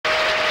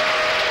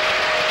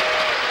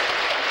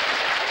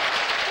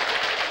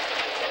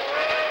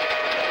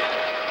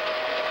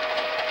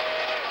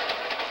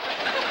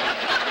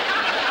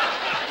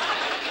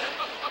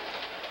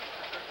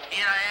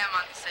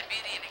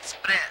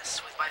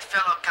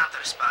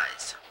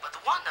counter-spies, but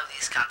one of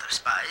these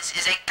counter-spies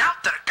is a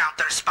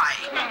counter-spy.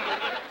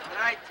 All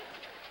right.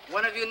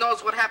 One of you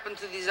knows what happened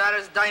to the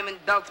Tsar's diamond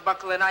belt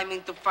buckle, and I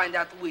mean to find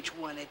out which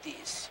one it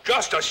is.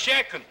 Just a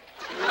second.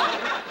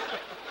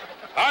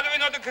 How do we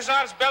know the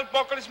Tsar's belt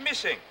buckle is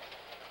missing?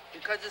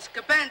 Because it's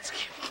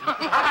Kapansky.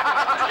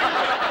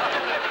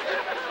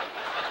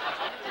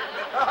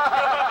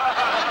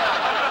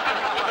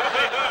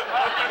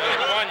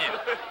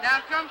 Now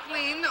come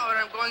clean, or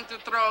I'm going to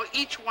throw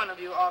each one of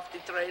you off the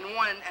train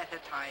one at a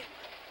time.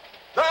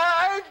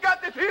 I've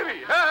got the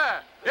theory.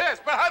 Yes,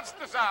 perhaps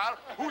the Tsar,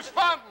 whose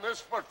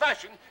fondness for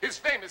fashion is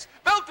famous,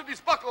 belted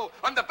his buckle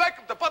on the back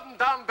of the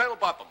button-down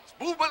bell-bottoms.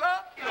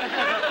 Boobala?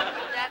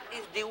 That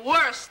is the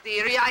worst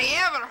theory I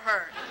ever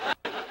heard.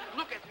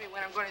 Look at me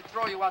when I'm going to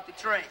throw you out the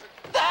train.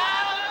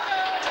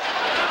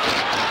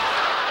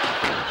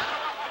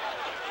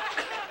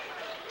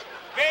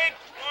 Wait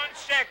 1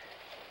 second.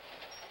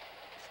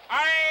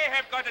 I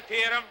have got a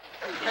theorem.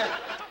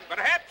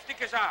 Perhaps the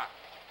Tsar,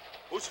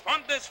 whose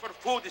fondness for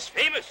food is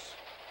famous,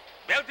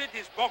 melted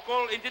his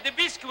buckle into the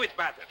biscuit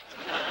batter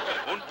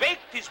and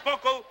baked his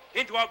buckle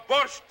into a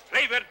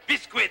borscht-flavored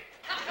biscuit.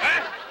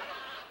 Huh?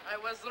 I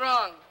was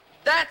wrong.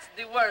 That's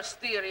the worst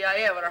theory I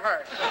ever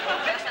heard.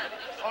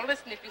 Oh,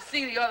 listen, if you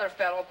see the other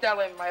fellow, tell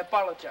him I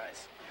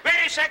apologize. Wait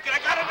a second, I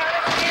got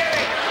another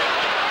theory.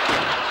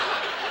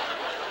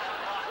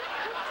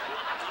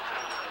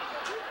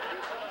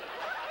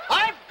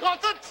 I've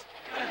got it!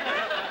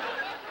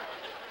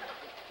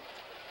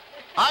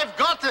 I've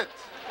got it!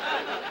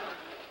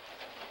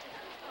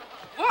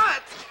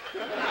 What?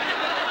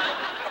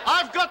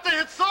 I've got the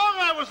hit song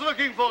I was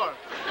looking for!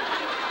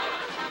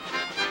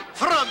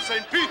 From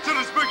St.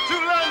 Petersburg to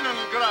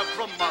Leningrad,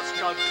 from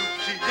Moscow to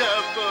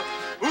Kiev,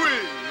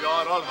 we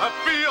are all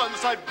happy on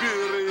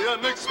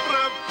Siberian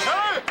Express.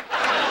 Hey!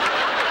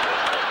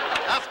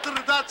 After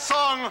that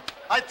song,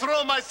 I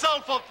throw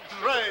myself off the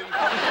train.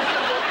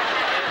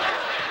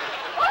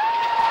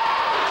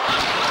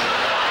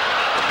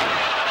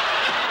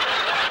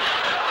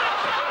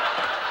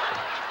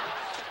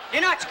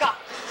 Inochka,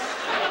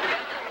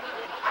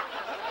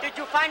 did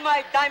you find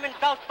my diamond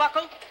belt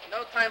buckle?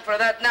 No time for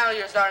that now,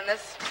 Your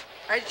Tsarness.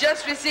 I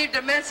just received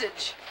a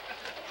message.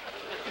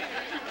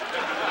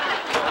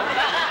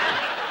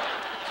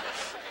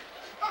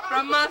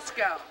 From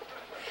Moscow.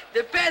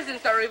 The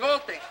peasants are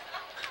revolting.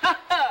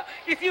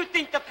 If you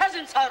think the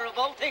peasants are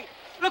revolting,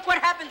 look what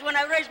happens when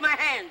I raise my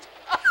hands.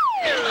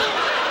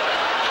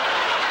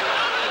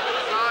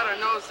 Tsar or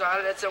no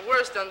Tsar, that's the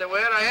worst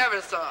underwear I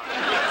ever saw.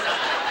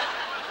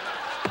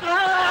 And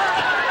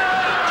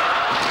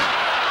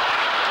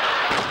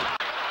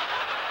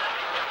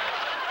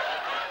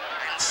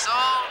so,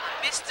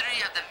 the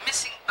mystery of the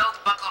missing belt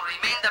buckle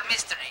remained a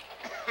mystery.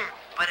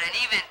 But an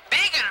even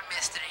bigger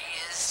mystery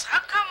is, how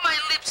come my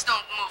lips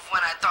don't move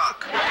when I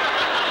talk?